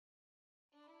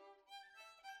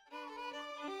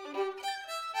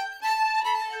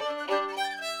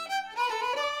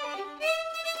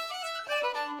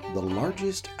the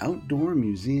largest outdoor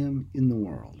museum in the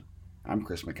world. I'm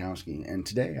Chris Mikowski, and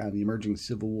today on the Emerging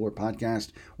Civil War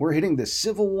podcast, we're hitting the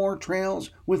Civil War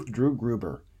trails with Drew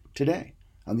Gruber. Today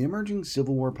on the Emerging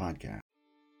Civil War podcast.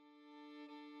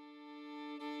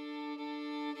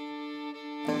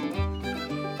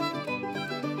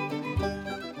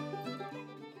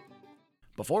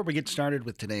 Before we get started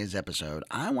with today's episode,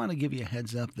 I want to give you a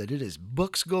heads up that it is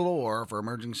books galore for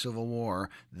Emerging Civil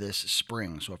War this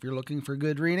spring. So if you're looking for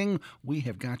good reading, we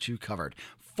have got you covered.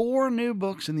 4 new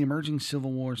books in the Emerging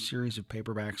Civil War series of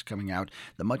paperbacks coming out.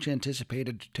 The much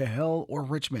anticipated To Hell or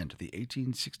Richmond, the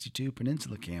 1862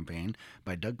 Peninsula Campaign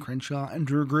by Doug Crenshaw and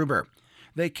Drew Gruber.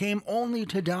 They Came Only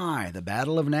to Die, The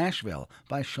Battle of Nashville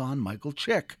by Sean Michael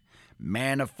Chick.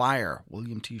 Man of Fire,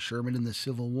 William T. Sherman in the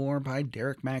Civil War by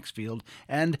Derek Maxfield,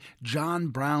 and John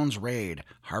Brown's Raid,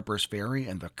 Harper's Ferry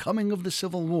and the Coming of the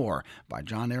Civil War by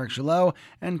John Eric Gillot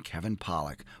and Kevin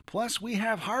Pollak. Plus, we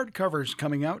have hardcovers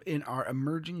coming out in our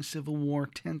Emerging Civil War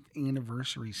 10th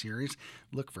Anniversary series.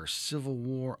 Look for Civil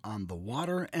War on the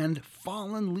Water and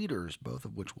Fallen Leaders, both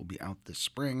of which will be out this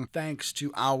spring. Thanks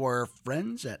to our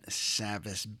friends at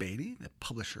Savvis Beatty, the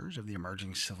publishers of the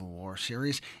Emerging Civil War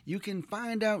series. You can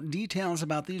find out details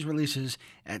about these releases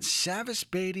at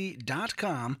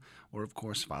savvisbeatty.com, or of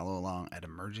course follow along at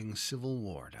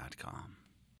emergingcivilwar.com.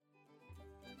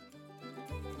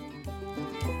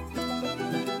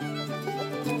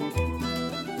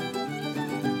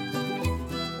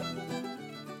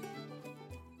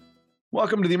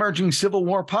 Welcome to the Emerging Civil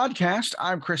War podcast.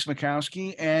 I'm Chris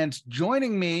Mikowski, and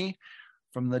joining me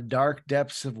from the dark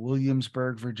depths of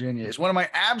Williamsburg, Virginia, is one of my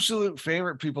absolute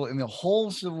favorite people in the whole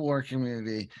Civil War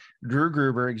community, Drew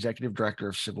Gruber, Executive Director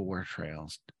of Civil War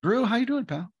Trails. Drew, how you doing,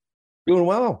 pal? Doing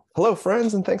well. Hello,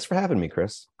 friends, and thanks for having me,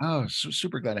 Chris. Oh,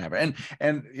 super glad to have you.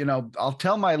 And you know, I'll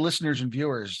tell my listeners and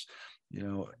viewers, you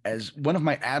know, as one of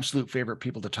my absolute favorite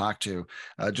people to talk to,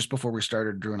 just before we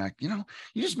started, Drew and I, you know,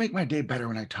 you just make my day better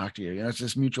when I talk to you. You know, it's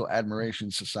this mutual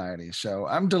admiration society. So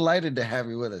I'm delighted to have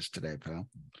you with us today, pal.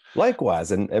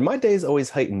 Likewise. And my day is always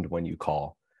heightened when you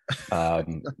call,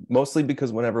 mostly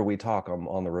because whenever we talk, I'm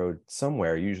on the road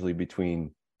somewhere, usually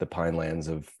between the Pinelands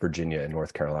of Virginia and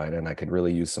North Carolina, and I could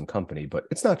really use some company. But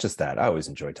it's not just that. I always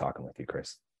enjoy talking with you,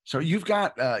 Chris. So you've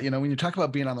got, you know, when you talk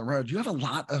about being on the road, you have a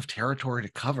lot of territory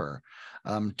to cover.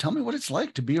 Tell me what it's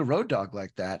like to be a road dog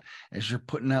like that as you're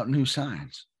putting out new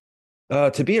signs.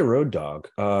 To be a road dog,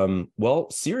 well,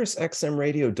 Sirius XM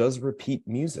radio does repeat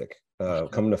music.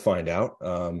 Come to find out,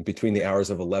 between the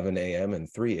hours of 11 a.m.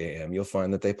 and 3 a.m., you'll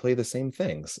find that they play the same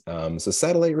things. So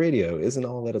satellite radio isn't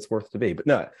all that it's worth to be. But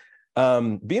no,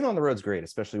 being on the road's great,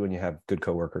 especially when you have good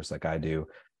coworkers like I do.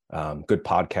 Good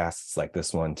podcasts like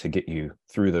this one to get you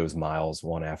through those miles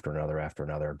one after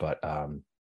another. But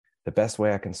the best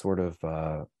way I can sort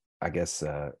of,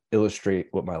 illustrate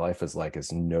what my life is like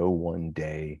is no one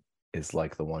day is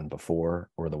like the one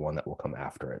before or the one that will come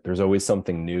after it. There's always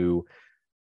something new.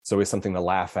 It's always something to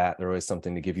laugh at. There's always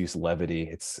something to give you levity.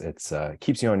 It's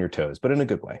keeps you on your toes, but in a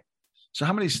good way. So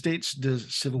how many states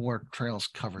does Civil War Trails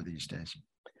cover these days?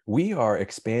 We are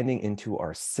expanding into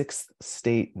our 6th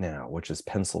state now, which is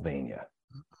Pennsylvania.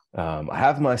 I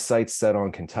have my sights set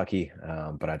on Kentucky,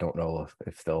 but I don't know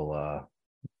if they'll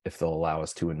allow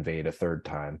us to invade a third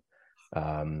time.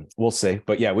 We'll see.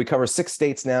 But yeah, we cover 6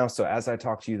 states now. So as I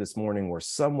talked to you this morning, we're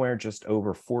somewhere just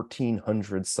over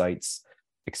 1,400 sites,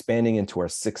 expanding into our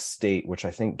 6th state, which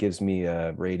I think gives me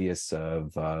a radius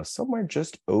of somewhere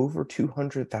just over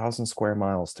 200,000 square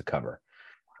miles to cover.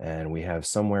 And we have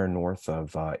somewhere north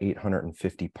of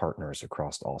 850 partners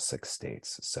across all 6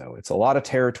 states. So it's a lot of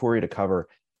territory to cover.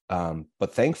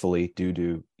 But thankfully, due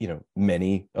to, you know,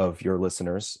 many of your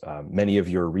listeners, many of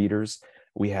your readers,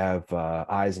 we have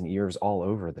eyes and ears all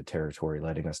over the territory,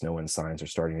 letting us know when signs are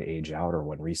starting to age out or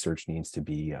when research needs to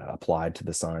be applied to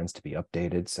the signs to be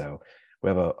updated. So we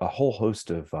have a whole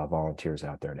host of volunteers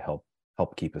out there to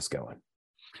help keep us going.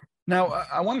 Now,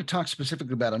 I want to talk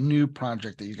specifically about a new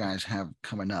project that you guys have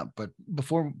coming up. But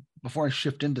before I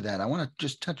shift into that, I want to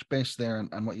just touch base there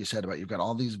on what you said about you've got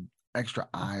all these extra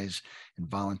eyes and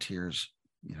volunteers,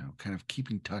 you know, kind of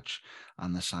keeping touch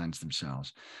on the signs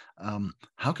themselves.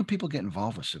 How can people get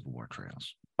involved with Civil War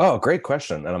Trails? Oh, great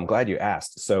question. And I'm glad you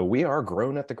asked. So we are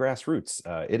grown at the grassroots.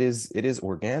 It is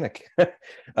organic.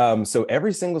 So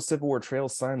every single Civil War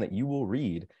Trails sign that you will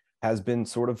read has been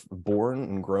sort of born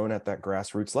and grown at that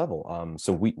grassroots level.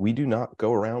 So we do not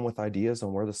go around with ideas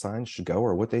on where the signs should go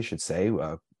or what they should say.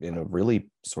 In a really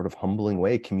sort of humbling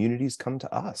way, communities come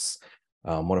to us.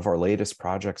 One of our latest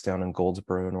projects down in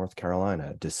Goldsboro, North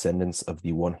Carolina, descendants of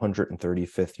the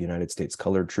 135th United States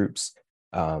Colored Troops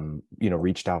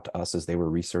reached out to us as they were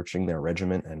researching their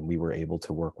regiment, and we were able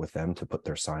to work with them to put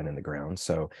their sign in the ground.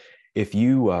 So if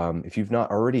you've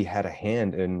not already had a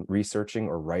hand in researching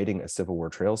or writing a Civil War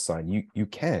Trails sign, you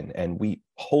can, and we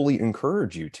wholly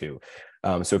encourage you to.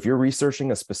 So if you're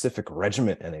researching a specific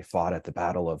regiment and they fought at the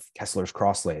Battle of Kessler's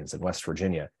Crosslanes in West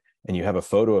Virginia, and you have a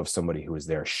photo of somebody who was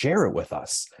there, share it with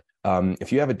us.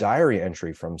 If you have a diary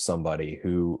entry from somebody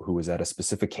who was at a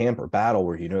specific camp or battle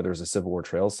where there's a Civil War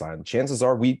Trails sign, chances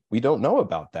are we don't know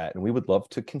about that, and we would love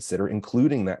to consider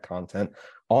including that content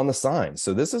on the sign.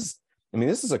 So this is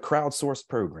a crowdsourced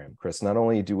program, Chris. Not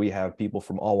only do we have people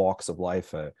from all walks of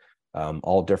life,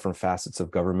 all different facets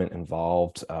of government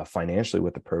involved financially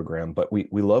with the program, but we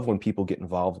love when people get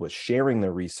involved with sharing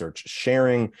their research,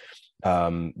 sharing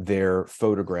their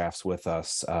photographs with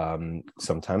us,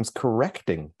 sometimes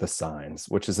correcting the signs,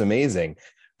 which is amazing.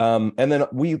 And then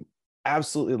we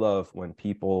absolutely love when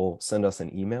people send us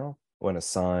an email when a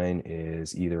sign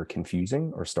is either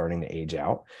confusing or starting to age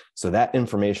out. So that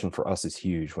information for us is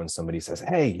huge. When somebody says,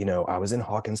 hey, I was in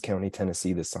Hawkins County,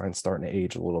 Tennessee, the sign's starting to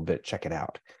age a little bit, check it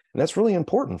out. And that's really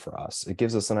important for us. It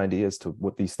gives us an idea as to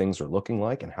what these things are looking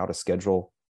like and how to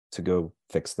schedule to go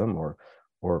fix them or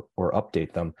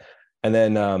update them. And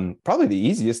then probably the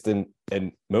easiest and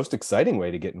most exciting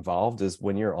way to get involved is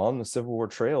when you're on the Civil War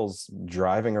Trails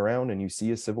driving around and you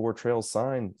see a Civil War Trails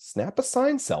sign, snap a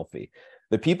sign selfie.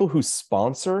 The people who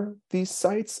sponsor these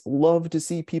sites love to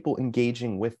see people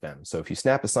engaging with them. So if you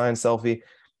snap a sign selfie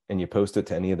and you post it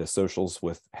to any of the socials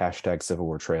with hashtag Civil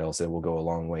War Trails, it will go a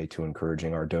long way to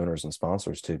encouraging our donors and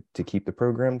sponsors to keep the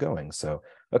program going. So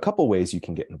a couple ways you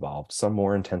can get involved, some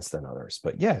more intense than others.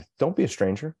 But yeah, don't be a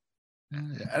stranger.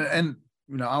 And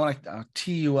I want to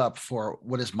tee you up for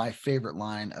what is my favorite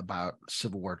line about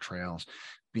Civil War Trails,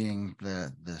 being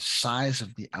the size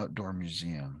of the outdoor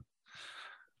museum.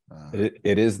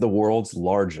 It is the world's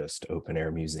largest open air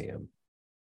museum.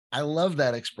 I love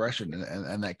that expression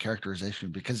and that characterization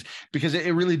because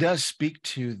it really does speak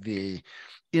to the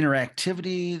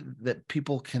interactivity that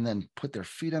people can then put their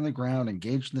feet on the ground,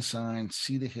 engage in the sign,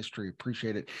 see the history,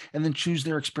 appreciate it, and then choose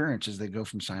their experience as they go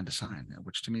from sign to sign,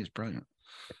 which to me is brilliant.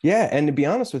 Yeah, and to be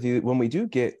honest with you, when we do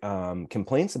get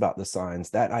complaints about the signs,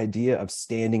 that idea of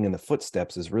standing in the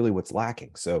footsteps is really what's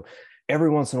lacking. So every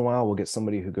once in a while, we'll get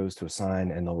somebody who goes to a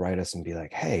sign and they'll write us and be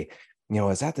like, hey, I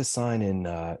was at this sign in,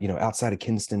 outside of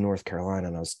Kinston, North Carolina,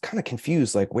 and I was kind of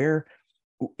confused, like where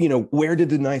did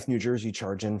the 9th New Jersey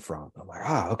charge in from? I'm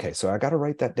like, okay. So I got to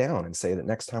write that down and say that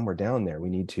next time we're down there, we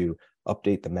need to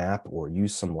update the map or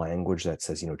use some language that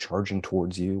says, charging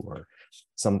towards you or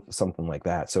something like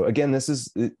that. So again,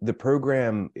 the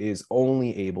program is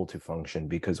only able to function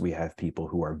because we have people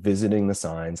who are visiting the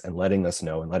signs and letting us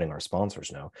know and letting our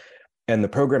sponsors know. And the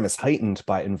program is heightened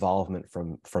by involvement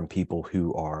from people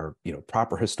who are,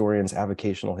 proper historians,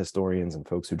 avocational historians, and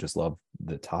folks who just love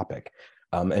the topic,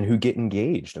 and who get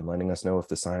engaged and letting us know if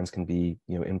the signs can be,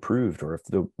 improved or if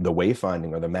the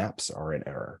wayfinding or the maps are in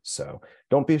error. So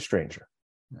don't be a stranger.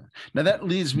 Now that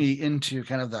leads me into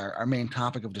kind of our main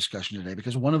topic of discussion today,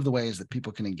 because one of the ways that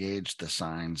people can engage the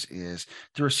signs is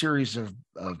through a series of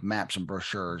maps and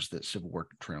brochures that Civil War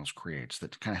Trails creates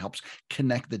that kind of helps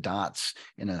connect the dots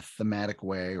in a thematic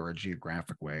way or a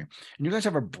geographic way. And you guys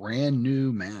have a brand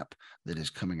new map that is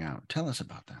coming out. Tell us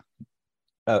about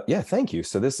that. Yeah, thank you.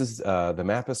 So this is the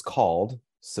map is called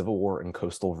Civil War in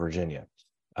Coastal Virginia.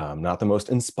 Not the most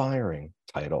inspiring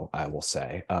title, I will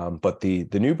say, but the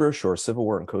new brochure, Civil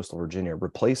War in Coastal Virginia,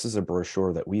 replaces a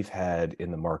brochure that we've had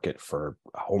in the market for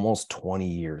almost 20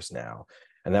 years now.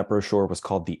 And that brochure was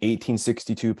called the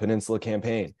 1862 Peninsula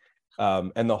Campaign.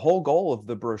 And the whole goal of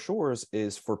the brochures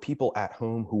is for people at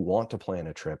home who want to plan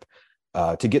a trip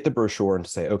to get the brochure and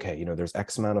to say, okay, there's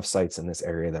X amount of sites in this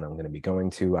area that I'm going to be going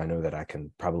to. I know that I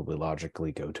can probably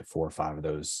logically go to 4 or 5 of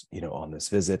those, on this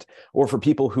visit. Or for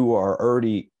people who are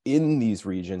already in these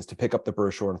regions to pick up the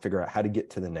brochure and figure out how to get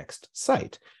to the next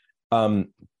site. The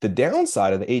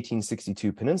downside of the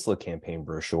 1862 Peninsula Campaign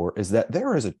brochure is that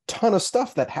there is a ton of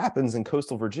stuff that happens in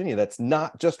coastal Virginia that's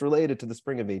not just related to the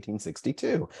spring of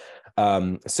 1862.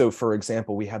 So, for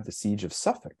example, we have the Siege of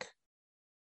Suffolk.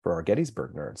 For our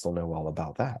Gettysburg nerds, they'll know all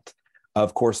about that.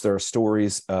 Of course, there are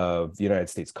stories of the United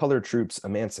States colored troops,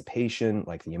 emancipation,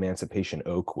 like the Emancipation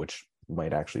Oak, which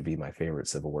might actually be my favorite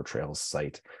Civil War Trails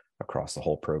site across the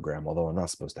whole program, although I'm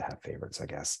not supposed to have favorites, I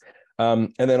guess.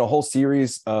 And then a whole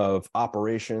series of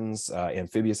operations,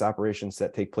 amphibious operations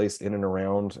that take place in and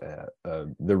around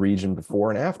the region before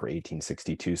and after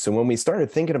 1862. So when we started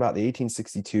thinking about the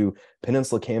 1862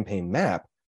 Peninsula Campaign map,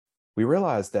 we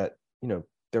realized that,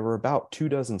 there were about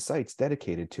 24 sites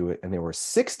dedicated to it, and there were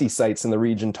 60 sites in the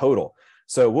region total.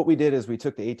 So what we did is we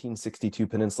took the 1862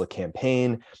 Peninsula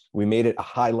Campaign, we made it a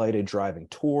highlighted driving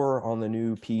tour on the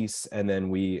new piece, and then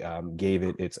we gave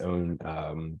it its own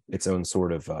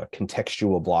sort of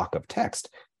contextual block of text.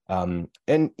 And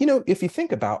if you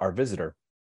think about our visitor,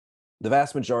 the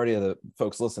vast majority of the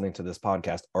folks listening to this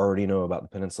podcast already know about the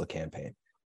Peninsula Campaign.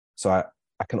 So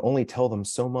I can only tell them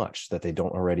so much that they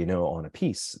don't already know on a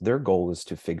piece. Their goal is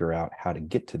to figure out how to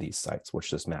get to these sites,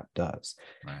 which this map does.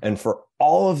 Right. And for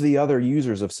all of the other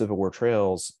users of Civil War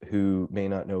trails who may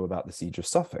not know about the Siege of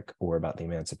Suffolk or about the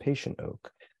Emancipation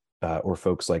Oak, or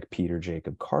folks like Peter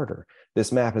Jacob Carter,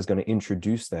 this map is going to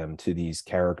introduce them to these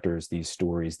characters, these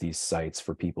stories, these sites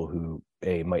for people who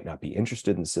might not be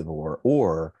interested in Civil War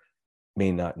or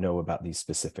may not know about these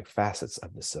specific facets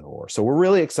of the Civil War. So we're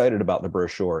really excited about the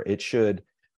brochure. It should,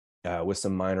 with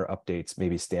some minor updates,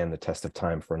 maybe stand the test of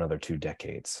time for another 2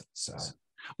 decades. So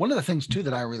one of the things too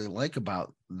that I really like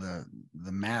about the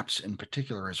maps in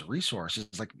particular as a resource is,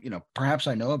 like, perhaps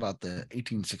I know about the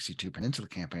 1862 Peninsula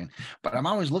Campaign, but I'm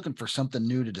always looking for something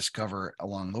new to discover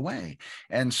along the way.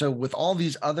 And so with all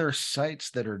these other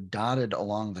sites that are dotted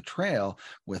along the trail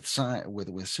with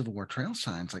Civil War trail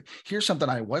signs, like, here's something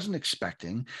I wasn't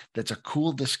expecting that's a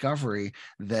cool discovery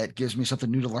that gives me something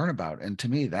new to learn about. And to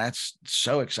me, that's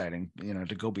so exciting,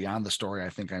 to go beyond the story I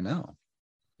think I know.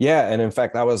 Yeah, and in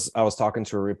fact, I was talking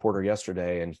to a reporter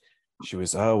yesterday, and she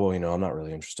was, oh, well, I'm not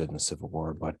really interested in the Civil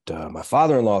War, but my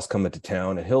father-in-law's coming to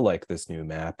town, and he'll like this new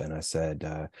map. And I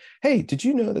said, hey, did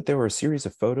you know that there were a series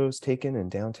of photos taken in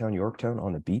downtown Yorktown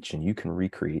on the beach, and you can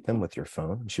recreate them with your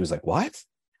phone? And she was like, what?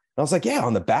 And I was like, yeah,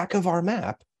 on the back of our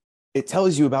map, it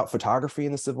tells you about photography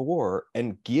in the Civil War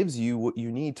and gives you what you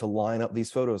need to line up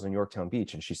these photos on Yorktown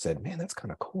Beach. And she said, man, that's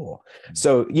kind of cool. Mm-hmm.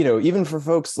 So, even for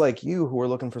folks like you who are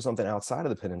looking for something outside of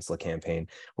the Peninsula Campaign,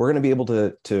 we're going to be able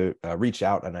to reach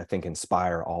out and I think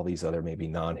inspire all these other maybe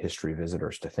non-history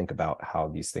visitors to think about how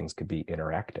these things could be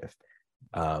interactive.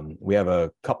 We have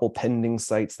a couple pending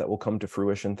sites that will come to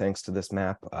fruition thanks to this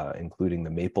map, including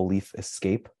the Maple Leaf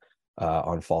Escape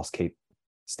on False Cape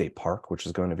State Park, which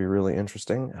is going to be really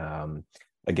interesting.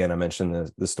 Again, I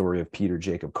mentioned the story of Peter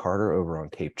Jacob Carter over on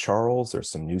Cape Charles. There's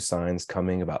some new signs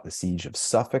coming about the Siege of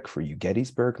Suffolk for you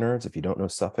Gettysburg nerds. If you don't know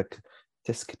Suffolk,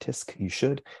 tisk, you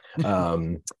should.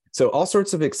 So all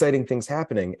sorts of exciting things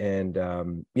happening. And,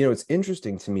 it's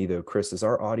interesting to me, though, Chris, as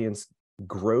our audience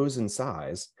grows in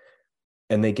size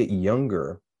and they get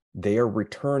younger, they are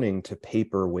returning to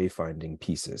paper wayfinding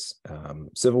pieces.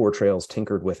 Civil War Trails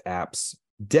tinkered with apps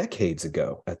decades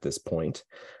ago at this point,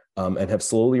 and have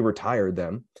slowly retired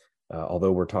them.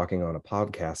 Although we're talking on a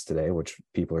podcast today, which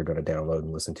people are going to download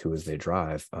and listen to as they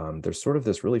drive, there's sort of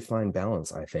this really fine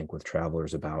balance, I think, with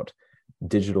travelers about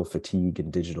digital fatigue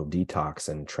and digital detox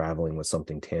and traveling with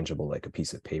something tangible like a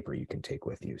piece of paper you can take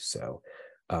with you. So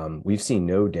we've seen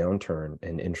no downturn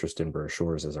in interest in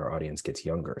brochures as our audience gets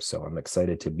younger. So I'm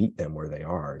excited to meet them where they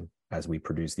are as we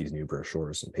produce these new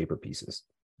brochures and paper pieces.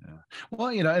 Yeah. Well,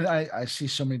 and I see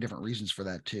so many different reasons for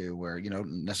that too, where you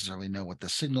don't necessarily know what the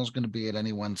signal is going to be at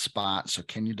any one spot. So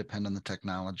can you depend on the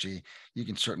technology? You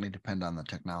can certainly depend on the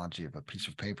technology of a piece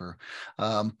of paper.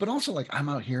 But also, like, I'm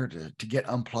out here to get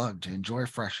unplugged, to enjoy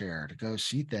fresh air, to go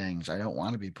see things. I don't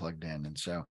want to be plugged in. And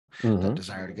so that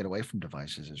desire to get away from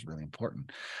devices is really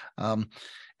important.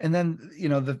 And then,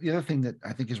 the other thing that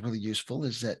I think is really useful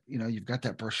is that, you've got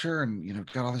that brochure and,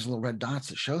 got all these little red dots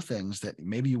that show things that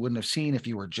maybe you wouldn't have seen if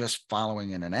you were just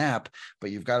following in an app, but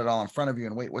you've got it all in front of you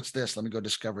and wait, what's this? Let me go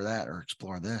discover that or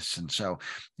explore this. And so,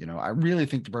 I really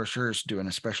think the brochures do an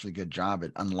especially good job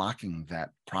at unlocking that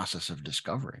process of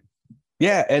discovery.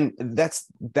 Yeah. And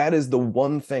that is the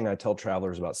one thing I tell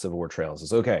travelers about Civil War Trails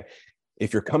is, okay,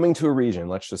 if you're coming to a region,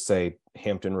 let's just say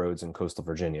Hampton Roads in coastal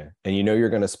Virginia, and you're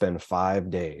going to spend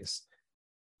 5 days,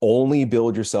 only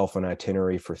build yourself an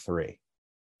itinerary for 3.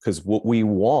 Because what we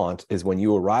want is when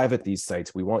you arrive at these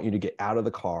sites, we want you to get out of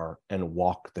the car and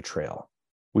walk the trail.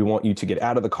 We want you to get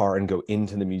out of the car and go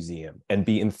into the museum and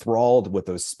be enthralled with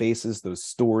those spaces, those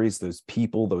stories, those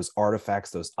people, those artifacts,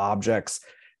 those objects.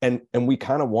 And we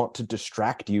kind of want to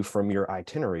distract you from your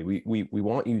itinerary. We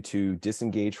want you to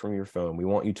disengage from your phone. We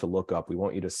want you to look up. We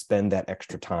want you to spend that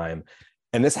extra time.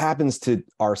 And this happens to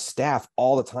our staff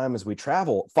all the time as we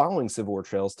travel following Civil War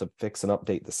Trails to fix and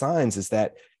update the signs, is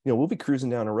that, we'll be cruising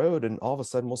down a road and all of a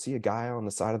sudden we'll see a guy on the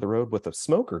side of the road with a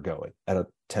smoker going at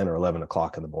 10 or 11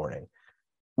 o'clock in the morning.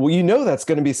 Well, that's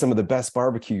going to be some of the best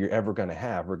barbecue you're ever going to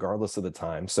have, regardless of the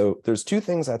time. So there's 2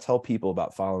 things I tell people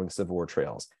about following Civil War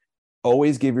Trails.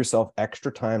 Always give yourself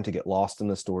extra time to get lost in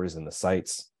the stories and the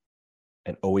sites,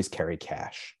 and always carry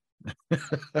cash.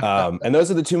 And those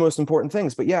are the 2 most important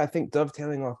things. But yeah, I think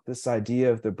dovetailing off this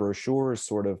idea of the brochure is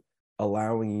sort of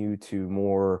allowing you to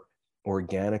more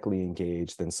organically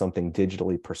engage than something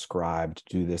digitally prescribed,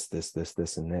 do this,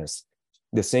 and this.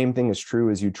 The same thing is true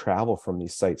as you travel from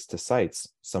these sites to sites.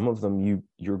 Some of them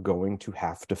you're going to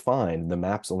have to find. The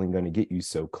map's only going to get you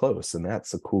so close, and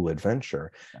that's a cool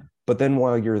adventure. Yeah. But then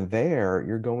while you're there,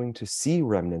 you're going to see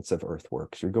remnants of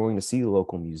earthworks. You're going to see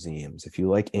local museums. If you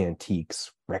like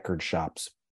antiques, record shops,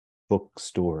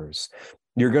 bookstores,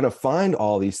 you're going to find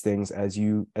all these things as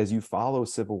you follow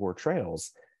Civil War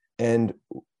trails. And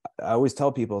I always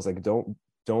tell people, it's like, don't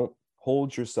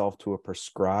hold yourself to a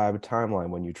prescribed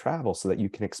timeline when you travel so that you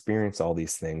can experience all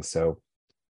these things. So,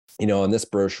 in this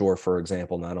brochure, for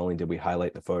example, not only did we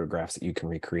highlight the photographs that you can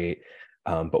recreate,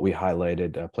 but we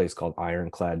highlighted a place called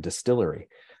Ironclad Distillery,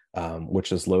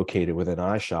 which is located within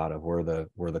eyeshot of where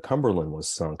the Cumberland was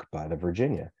sunk by the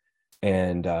Virginia.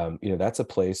 And that's a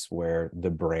place where the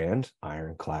brand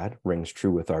Ironclad rings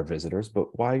true with our visitors.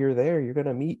 But while you're there, you're going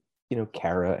to meet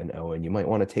Kara and Owen. You might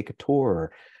want to take a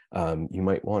tour. You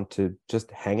might want to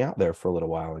just hang out there for a little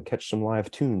while and catch some live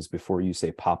tunes before you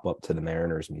say pop up to the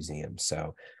Mariners Museum.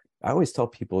 So I always tell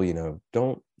people,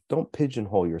 don't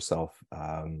pigeonhole yourself,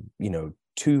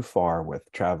 too far with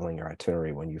traveling your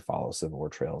itinerary when you follow Civil War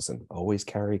trails, and always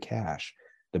carry cash.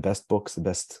 The best books, the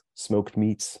best smoked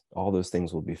meats, all those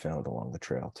things will be found along the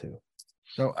trail too.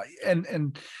 So,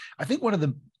 and I think one of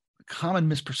the common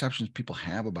misperceptions people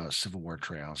have about Civil War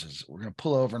trails is we're going to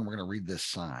pull over and we're going to read this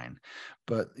sign.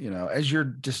 But, as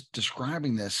you're just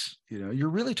describing this, you're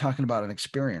really talking about an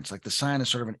experience. Like the sign is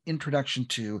sort of an introduction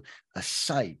to a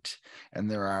site,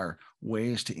 and there are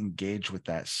ways to engage with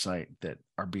that site that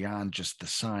are beyond just the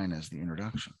sign as the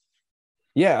introduction.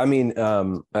 Yeah, I mean,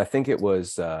 I think it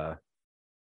was,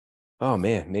 oh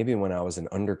man, maybe when I was an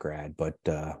undergrad, but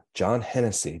John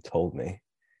Hennessy told me,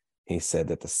 he said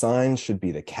that the sign should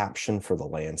be the caption for the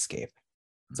landscape.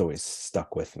 It's always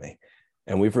stuck with me.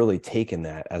 And we've really taken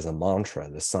that as a mantra.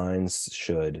 The signs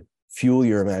should fuel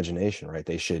your imagination, right?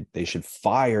 They should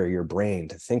fire your brain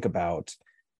to think about,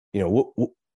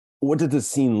 what did the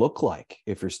scene look like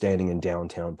if you're standing in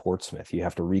downtown Portsmouth? You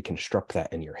have to reconstruct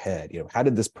that in your head. How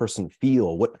did this person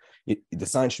feel? The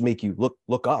sign should make you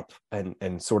look up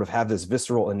and sort of have this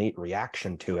visceral, innate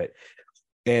reaction to it.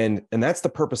 And that's the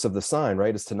purpose of the sign,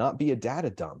 right? Is to not be a data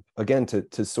dump. Again,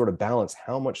 to sort of balance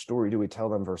how much story do we tell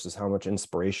them versus how much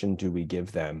inspiration do we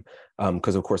give them?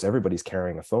 Because of course everybody's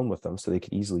carrying a phone with them, so they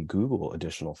could easily Google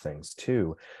additional things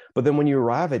too. But then when you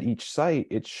arrive at each site,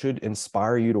 it should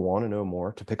inspire you to want to know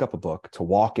more, to pick up a book, to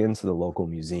walk into the local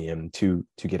museum, to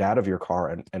get out of your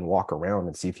car and walk around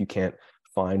and see if you can't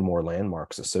find more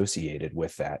landmarks associated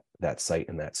with that site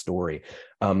and that story.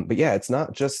 But yeah, it's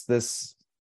not just this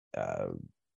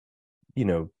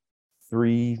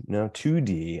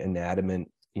 2D inanimate,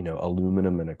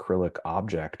 aluminum and acrylic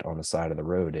object on the side of the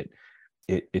road.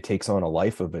 It takes on a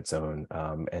life of its own,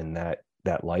 and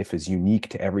that life is unique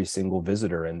to every single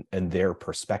visitor and their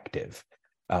perspective.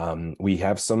 We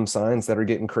have some signs that are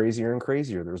getting crazier and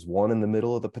crazier. There's one in the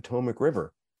middle of the Potomac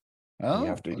River.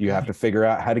 Oh, you have to figure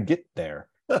out how to get there.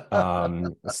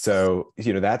 So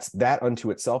that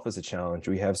unto itself is a challenge.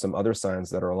 We have some other signs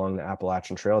that are along the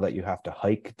Appalachian Trail that you have to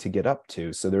hike to get up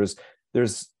to. So there's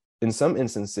in some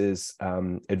instances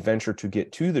adventure to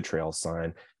get to the trail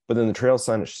sign, but then the trail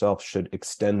sign itself should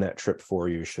extend that trip for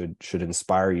you, should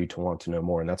inspire you to want to know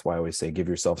more. And that's why I always say give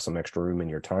yourself some extra room in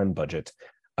your time budget.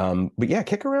 But yeah,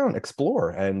 kick around, explore,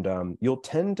 and you'll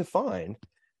tend to find,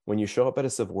 when you show up at a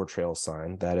Civil War trail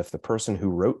sign, that if the person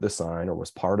who wrote the sign or was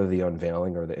part of the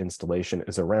unveiling or the installation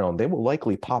is around, they will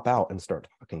likely pop out and start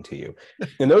talking to you.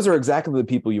 And those are exactly the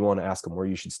people you want to ask them where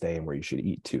you should stay and where you should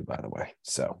eat too, by the way.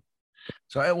 So,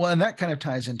 and that kind of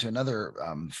ties into another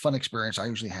fun experience I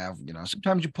usually have.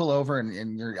 Sometimes you pull over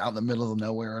and you're out in the middle of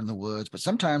nowhere in the woods, but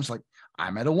sometimes, like,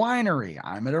 I'm at a winery,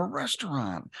 I'm at a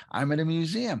restaurant, I'm at a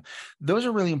museum. Those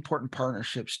are really important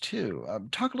partnerships too.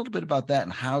 Talk a little bit about that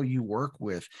and how you work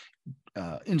with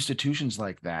institutions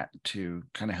like that to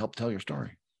kind of help tell your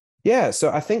story. Yeah,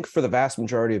 so I think for the vast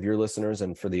majority of your listeners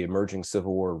and for the emerging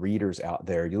Civil War readers out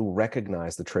there, you'll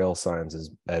recognize the trail signs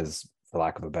as, for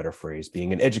lack of a better phrase,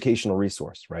 being an educational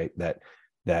resource, right?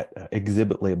 That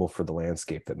exhibit label for the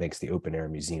landscape that makes the open air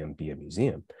museum be a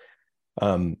museum.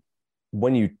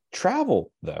 When you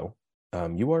travel, though,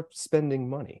 you are spending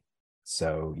money.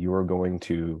 So you are going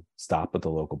to stop at the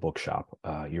local bookshop.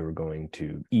 You are going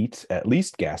to eat, at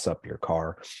least gas up your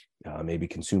car, maybe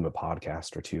consume a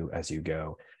podcast or two as you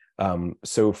go.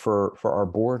 So for our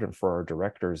board and for our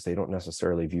directors, they don't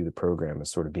necessarily view the program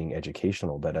as sort of being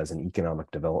educational, but as an economic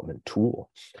development tool.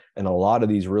 And a lot of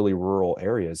these really rural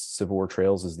areas, Civil War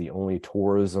Trails is the only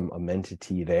tourism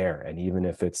amenity there. And even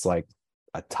if it's like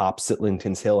atop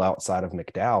Sitlington's Hill outside of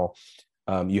McDowell.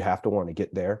 You have to want to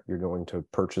get there. You're going to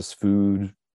purchase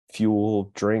food,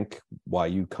 fuel, drink while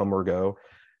you come or go.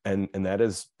 And that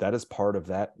is part of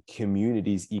that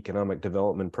community's economic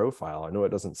development profile. I know it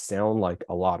doesn't sound like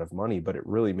a lot of money, but it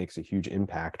really makes a huge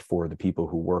impact for the people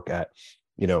who work at,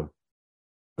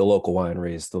 the local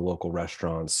wineries, the local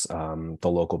restaurants, the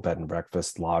local bed and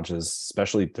breakfast lodges.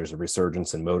 Especially there's a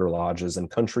resurgence in motor lodges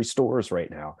and country stores right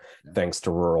now, thanks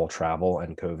to rural travel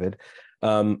and COVID.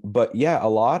 But yeah, a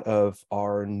lot of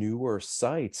our newer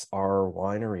sites are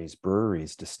wineries,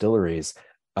 breweries, distilleries,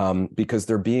 because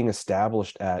they're being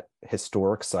established at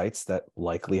historic sites that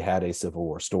likely had a Civil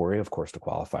War story, of course, to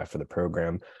qualify for the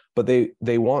program. But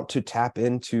they want to tap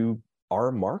into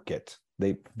our market.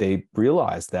 They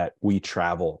realize that we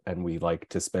travel and we like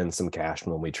to spend some cash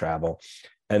when we travel.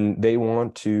 And they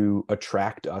want to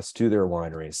attract us to their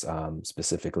wineries,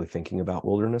 specifically thinking about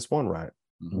Wilderness Run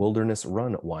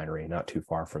Winery, not too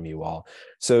far from you all.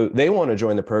 So they want to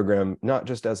join the program, not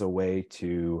just as a way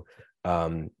to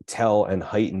tell and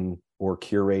heighten or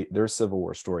curate their Civil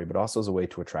War story, but also as a way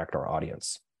to attract our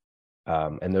audience.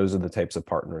 And those are the types of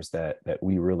partners that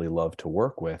we really love to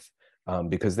work with,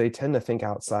 because they tend to think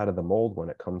outside of the mold when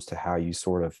it comes to how you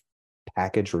sort of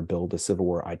package or build a Civil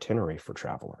War itinerary for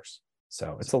travelers.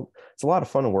 So it's a lot of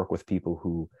fun to work with people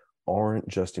who aren't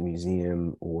just a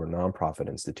museum or nonprofit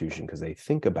institution, because they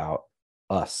think about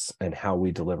us and how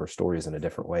we deliver stories in a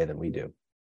different way than we do.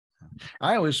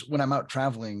 I always, when I'm out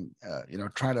traveling,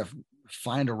 try to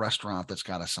find a restaurant that's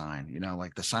got a sign,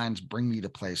 like the signs bring me to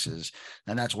places,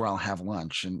 and that's where I'll have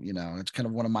lunch. And, it's kind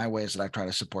of one of my ways that I try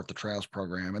to support the trails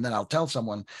program. And then I'll tell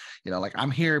someone, like,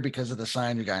 I'm here because of the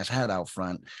sign you guys had out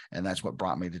front, and that's what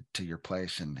brought me to your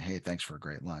place. And hey, thanks for a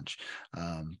great lunch.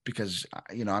 Because,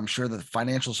 I'm sure the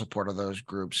financial support of those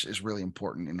groups is really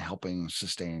important in helping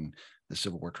sustain the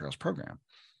Civil War Trails program.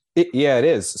 Yeah, it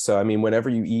is. So, I mean, whenever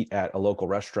you eat at a local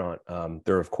restaurant,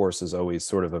 there, of course, is always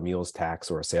sort of a meals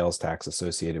tax or a sales tax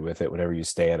associated with it. Whenever you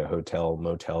stay at a hotel,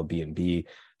 motel, B&B,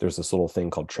 there's this little thing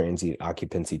called transient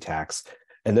occupancy tax.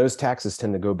 And those taxes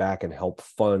tend to go back and help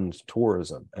fund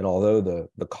tourism. And although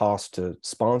the cost to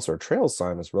sponsor a trail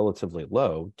sign is relatively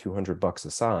low, $200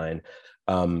 a sign,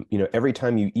 every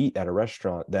time you eat at a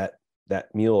restaurant, that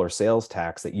meal or sales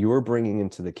tax that you're bringing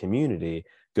into the community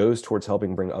goes towards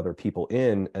helping bring other people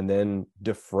in, and then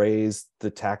defrays the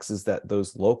taxes that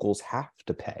those locals have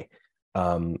to pay.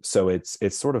 So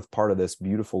it's sort of part of this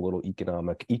beautiful little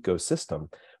economic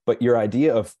ecosystem. But your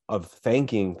idea of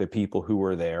thanking the people who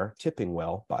were there, tipping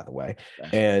well, by the way,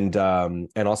 and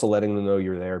also letting them know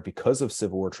you're there because of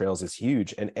Civil War Trails is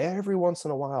huge. And every once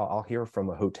in a while, I'll hear from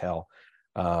a hotel,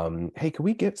 hey, can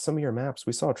we get some of your maps?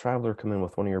 We saw a traveler come in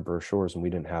with one of your brochures and we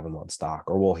didn't have them on stock.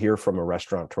 Or we'll hear from a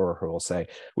restaurateur who will say,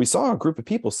 we saw a group of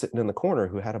people sitting in the corner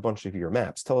who had a bunch of your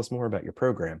maps. Tell us more about your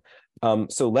program.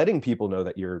 So letting people know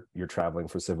that you're traveling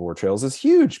for Civil War Trails is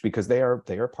huge, because they are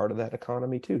part of that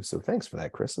economy too. So thanks for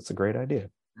that, Chris. That's a great idea.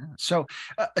 So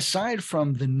aside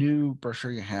from the new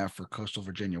brochure you have for coastal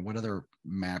Virginia, what other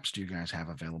maps do you guys have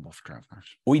available for travelers?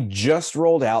 We just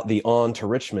rolled out the On to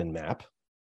Richmond map,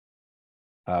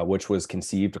 which was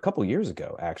conceived a couple of years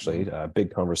ago, actually.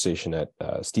 Big conversation at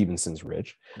Stevenson's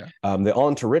Ridge. Yeah. The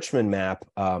On to Richmond map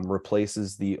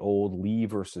replaces the old Lee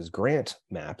versus Grant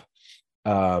map.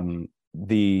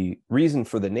 The reason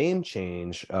for the name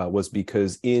change was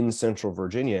because in Central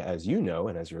Virginia, as you know,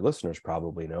 and as your listeners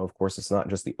probably know, of course, it's not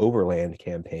just the Overland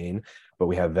campaign, but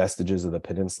we have vestiges of the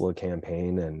Peninsula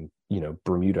campaign and,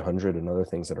 Bermuda 100 and other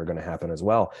things that are going to happen as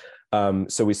well.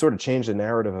 So we sort of changed the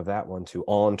narrative of that one to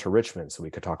On to Richmond, so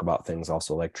we could talk about things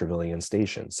also like Trevelyan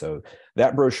Station. So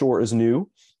that brochure is new.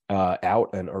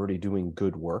 Out and already doing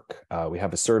good work. We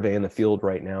have a survey in the field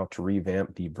right now to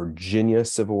revamp the Virginia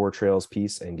Civil War Trails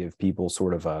piece and give people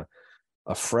sort of a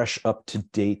fresh,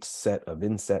 up-to-date set of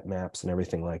inset maps and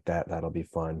everything like that. That'll be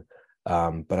fun.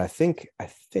 But I think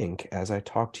as I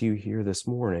talk to you here this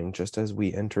morning, just as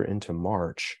we enter into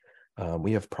March,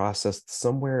 we have processed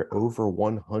somewhere over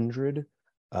 100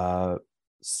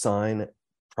 sign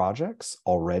projects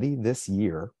already this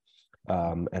year.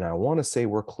 And I want to say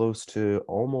we're close to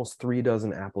almost 36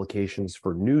 applications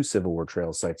for new Civil War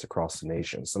Trail sites across the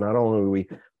nation. So not only are we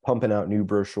pumping out new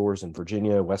brochures in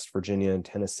Virginia, West Virginia, and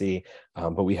Tennessee,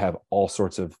 but we have all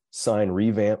sorts of sign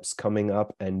revamps coming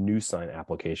up and new sign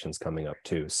applications coming up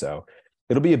too. So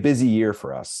it'll be a busy year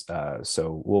for us.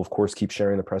 So we'll, of course, keep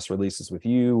sharing the press releases with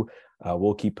you.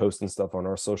 We'll keep posting stuff on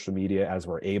our social media as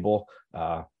we're able.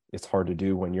 It's hard to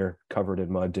do when you're covered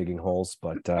in mud digging holes,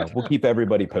 but we'll keep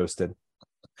everybody posted.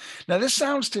 Now, this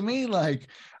sounds to me like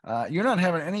you're not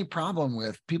having any problem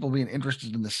with people being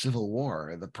interested in the Civil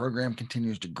War. The program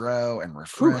continues to grow and Whew.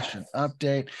 refresh and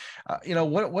update.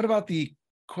 What about the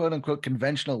quote unquote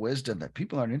conventional wisdom that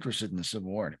people aren't interested in the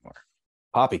Civil War anymore?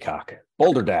 Poppycock,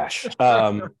 Boulder Dash.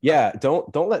 Yeah,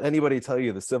 don't let anybody tell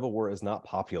you the Civil War is not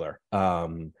popular.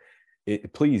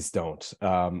 Please don't.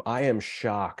 I am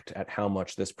shocked at how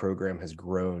much this program has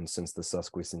grown since the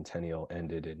Sesquicentennial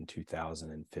ended in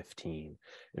 2015.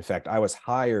 In fact, I was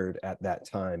hired at that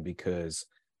time because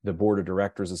the board of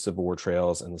directors of Civil War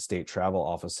Trails and the state travel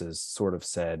offices sort of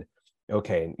said,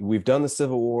 okay, we've done the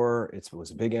Civil War. It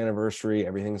was a big anniversary.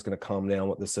 Everything's going to calm down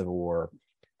with the Civil War.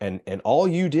 And all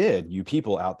you did, you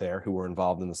people out there who were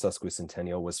involved in the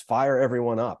Sesquicentennial, was fire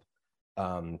everyone up.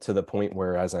 To the point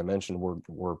where, as I mentioned,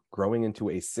 we're growing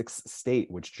into a sixth state,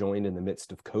 which joined in the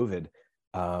midst of COVID.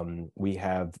 We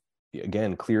have,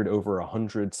 again, cleared over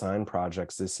 100 sign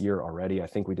projects this year already. I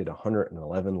think we did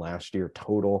 111 last year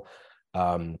total.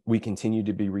 We continue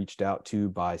to be reached out to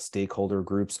by stakeholder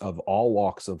groups of all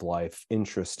walks of life,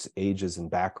 interests, ages, and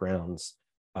backgrounds,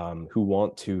 who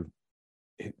want to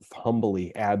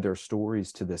humbly add their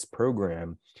stories to this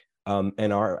program.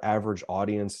 And our average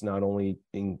audience not only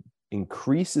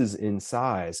increases in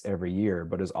size every year,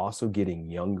 but is also getting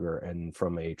younger. And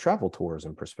from a travel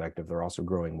tourism perspective, they're also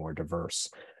growing more diverse.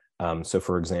 So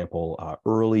for example,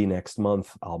 early next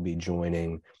month, I'll be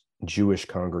joining Jewish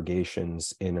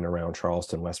congregations in and around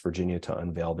Charleston, West Virginia, to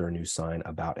unveil their new sign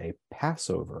about a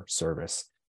Passover service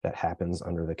that happens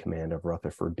under the command of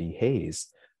Rutherford B. Hayes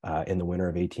in the winter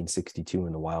of 1862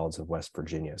 in the wilds of West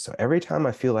Virginia. So every time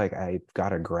I feel like I've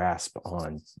got a grasp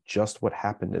on just what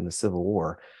happened in the Civil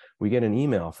War, we get an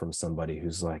email from somebody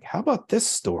who's like, how about this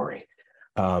story?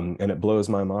 And it blows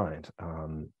my mind.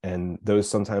 And those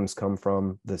sometimes come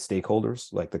from the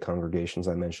stakeholders, like the congregations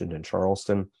I mentioned in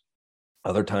Charleston.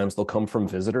 Other times they'll come from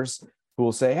visitors who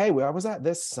will say, hey, I was at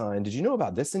this sign. Did you know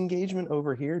about this engagement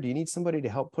over here? Do you need somebody to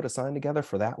help put a sign together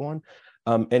for that one?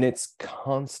 And it's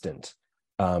constant,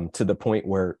 to the point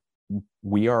where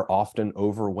we are often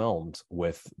overwhelmed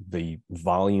with the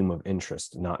volume of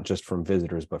interest, not just from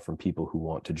visitors, but from people who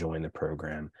want to join the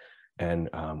program. And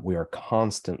we are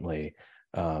constantly,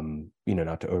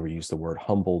 not to overuse the word,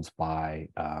 humbled by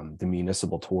the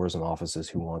municipal tourism offices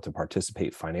who want to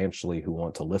participate financially, who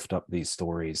want to lift up these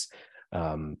stories.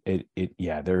 There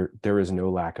is no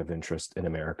lack of interest in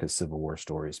America's Civil War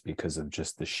stories because of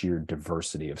just the sheer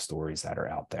diversity of stories that are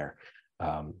out there.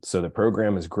 So the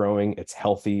program is growing, it's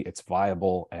healthy, it's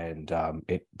viable, and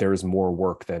there is more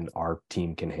work than our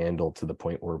team can handle, to the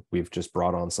point where we've just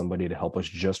brought on somebody to help us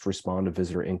just respond to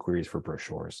visitor inquiries for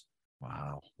brochures.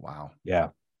 Wow. Yeah.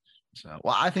 So,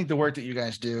 well, I think the work that you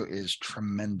guys do is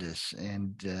tremendous,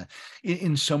 and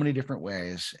in so many different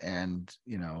ways. And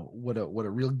what a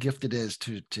real gift it is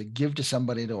to give to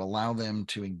somebody, to allow them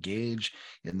to engage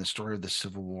in the story of the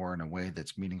Civil War in a way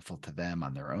that's meaningful to them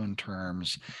on their own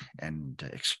terms, and to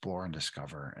explore and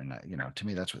discover. And to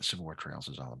me, that's what Civil War Trails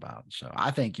is all about. So,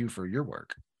 I thank you for your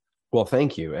work. Well,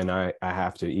 thank you, and I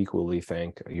have to equally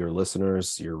thank your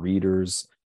listeners, your readers,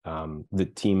 the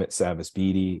team at Savis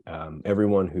Beatty,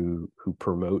 everyone who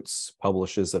promotes,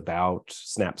 publishes about,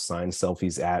 snaps sign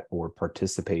selfies at, or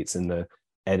participates in the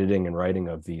editing and writing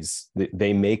of these.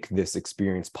 They make this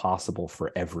experience possible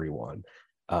for everyone.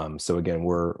 So again,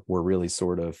 we're really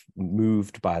sort of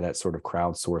moved by that sort of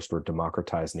crowdsourced or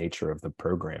democratized nature of the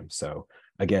program. So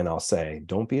again, I'll say,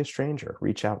 don't be a stranger.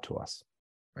 Reach out to us.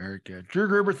 Very good. Drew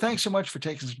Gruber, thanks so much for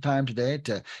taking some time today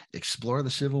to explore the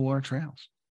Civil War trails.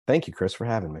 Thank you, Chris, for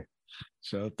having me.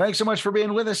 So thanks so much for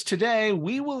being with us today.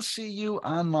 We will see you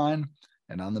online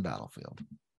and on the battlefield.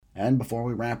 And before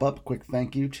we wrap up, a quick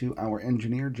thank you to our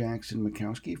engineer, Jackson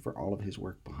Mikowski, for all of his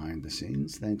work behind the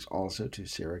scenes. Thanks also to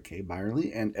Sarah K.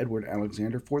 Byerly and Edward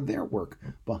Alexander for their work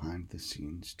behind the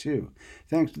scenes, too.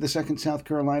 Thanks to the 2nd South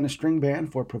Carolina String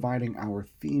Band for providing our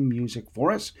theme music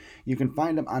for us. You can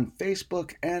find them on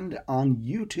Facebook and on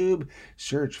YouTube.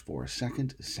 Search for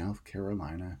 2nd South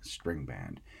Carolina String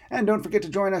Band. And don't forget to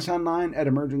join us online at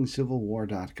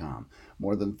emergingcivilwar.com.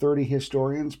 More than 30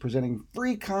 historians presenting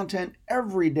free content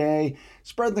every day.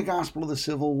 Spread the gospel of the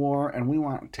Civil War, and we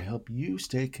want to help you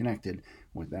stay connected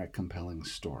with that compelling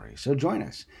story. So join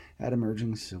us at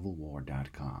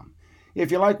emergingcivilwar.com.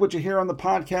 If you like what you hear on the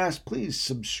podcast, please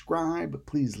subscribe,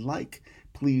 please like,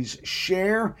 please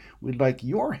share. We'd like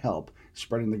your help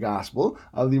spreading the gospel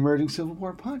of the Emerging Civil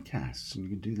War podcasts, and you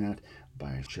can do that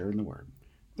by sharing the word.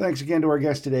 Thanks again to our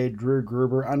guest today, Drew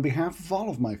Gruber. On behalf of all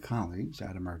of my colleagues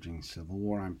at Emerging Civil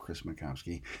War, I'm Chris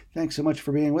Mikowski. Thanks so much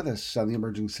for being with us on the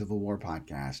Emerging Civil War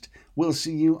podcast. We'll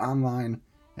see you online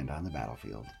and on the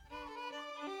battlefield.